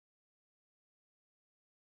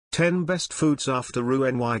10 Best Foods After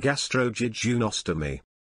Roux-en-Y Gastrojejunostomy.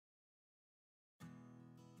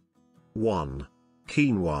 1.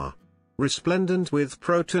 Quinoa. Resplendent with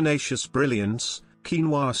proteinaceous brilliance,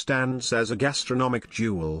 quinoa stands as a gastronomic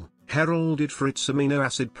jewel, heralded for its amino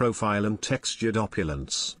acid profile and textured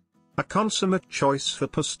opulence. A consummate choice for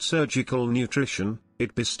post-surgical nutrition,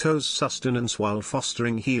 it bestows sustenance while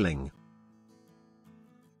fostering healing.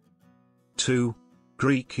 2.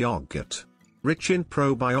 Greek yogurt. Rich in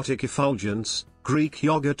probiotic effulgence, Greek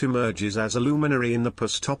yogurt emerges as a luminary in the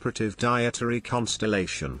postoperative dietary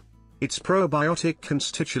constellation. Its probiotic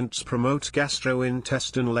constituents promote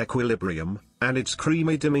gastrointestinal equilibrium, and its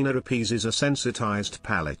creamy demeanor appeases a sensitized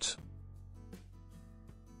palate.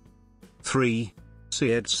 3.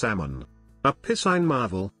 Seared salmon. A piscine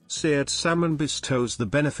marvel, seared salmon bestows the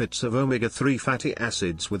benefits of omega-3 fatty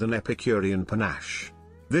acids with an Epicurean panache.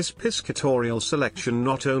 This piscatorial selection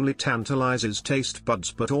not only tantalizes taste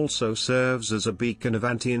buds but also serves as a beacon of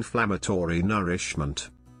anti-inflammatory nourishment.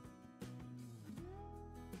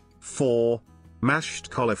 4. Mashed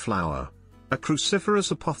cauliflower. A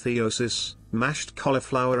cruciferous apotheosis, mashed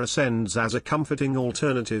cauliflower ascends as a comforting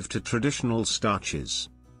alternative to traditional starches.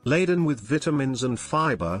 Laden with vitamins and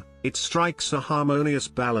fiber, it strikes a harmonious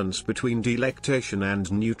balance between delectation and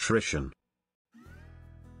nutrition.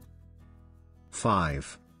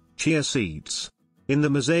 5. Chia seeds. In the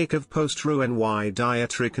mosaic of post-Roux-en-Y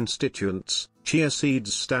dietary constituents, chia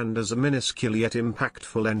seeds stand as a minuscule yet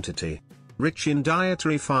impactful entity. Rich in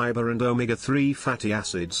dietary fiber and omega-3 fatty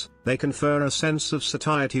acids, they confer a sense of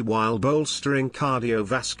satiety while bolstering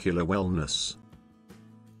cardiovascular wellness.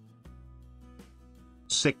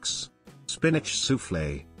 6. Spinach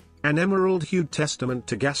soufflé. An emerald-hued testament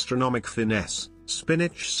to gastronomic finesse,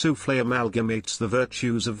 spinach soufflé amalgamates the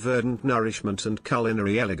virtues of verdant nourishment and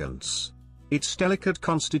culinary elegance. Its delicate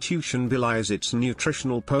constitution belies its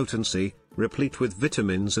nutritional potency, replete with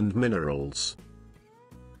vitamins and minerals.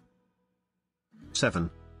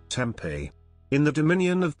 7. Tempeh. In the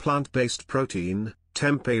dominion of plant-based protein,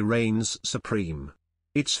 tempeh reigns supreme.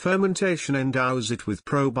 Its fermentation endows it with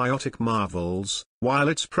probiotic marvels, while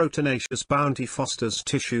its proteinaceous bounty fosters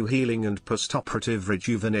tissue healing and postoperative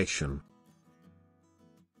rejuvenation.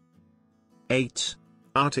 8.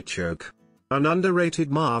 Artichoke. An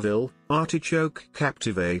underrated marvel, artichoke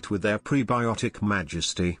captivate with their prebiotic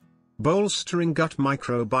majesty. Bolstering gut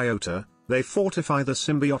microbiota, they fortify the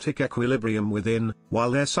symbiotic equilibrium within,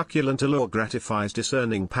 while their succulent allure gratifies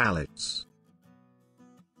discerning palates.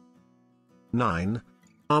 9.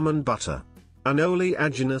 Almond butter. An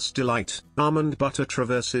oleaginous delight, almond butter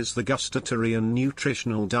traverses the gustatory and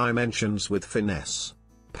nutritional dimensions with finesse.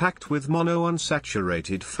 Packed with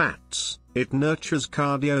monounsaturated fats, it nurtures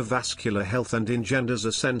cardiovascular health and engenders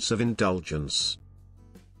a sense of indulgence.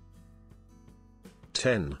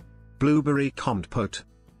 10. Blueberry compote.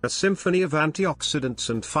 A symphony of antioxidants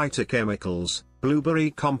and phytochemicals,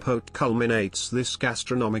 blueberry compote culminates this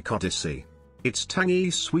gastronomic odyssey. Its tangy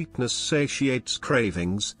sweetness satiates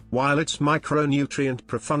cravings, while its micronutrient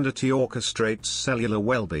profundity orchestrates cellular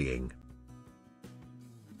well-being.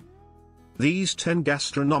 These 10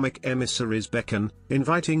 gastronomic emissaries beckon,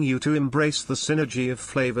 inviting you to embrace the synergy of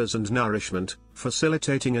flavors and nourishment,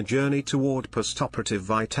 facilitating a journey toward postoperative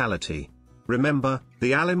vitality. Remember,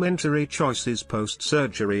 the alimentary choices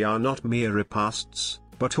post-surgery are not mere repasts,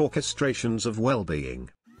 but orchestrations of well-being.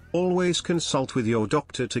 Always consult with your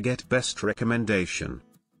doctor to get best recommendation.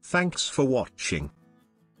 Thanks for watching.